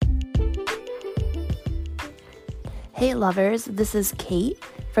Hey lovers, this is Kate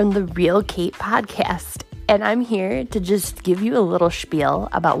from the Real Kate podcast, and I'm here to just give you a little spiel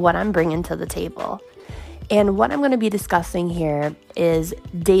about what I'm bringing to the table. And what I'm going to be discussing here is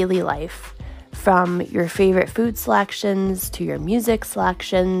daily life, from your favorite food selections to your music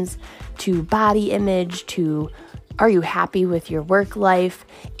selections to body image to are you happy with your work life,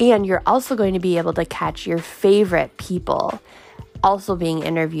 and you're also going to be able to catch your favorite people also being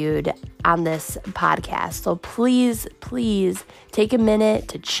interviewed on this podcast. So please take a minute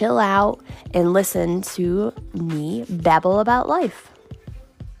to chill out and listen to me babble about life.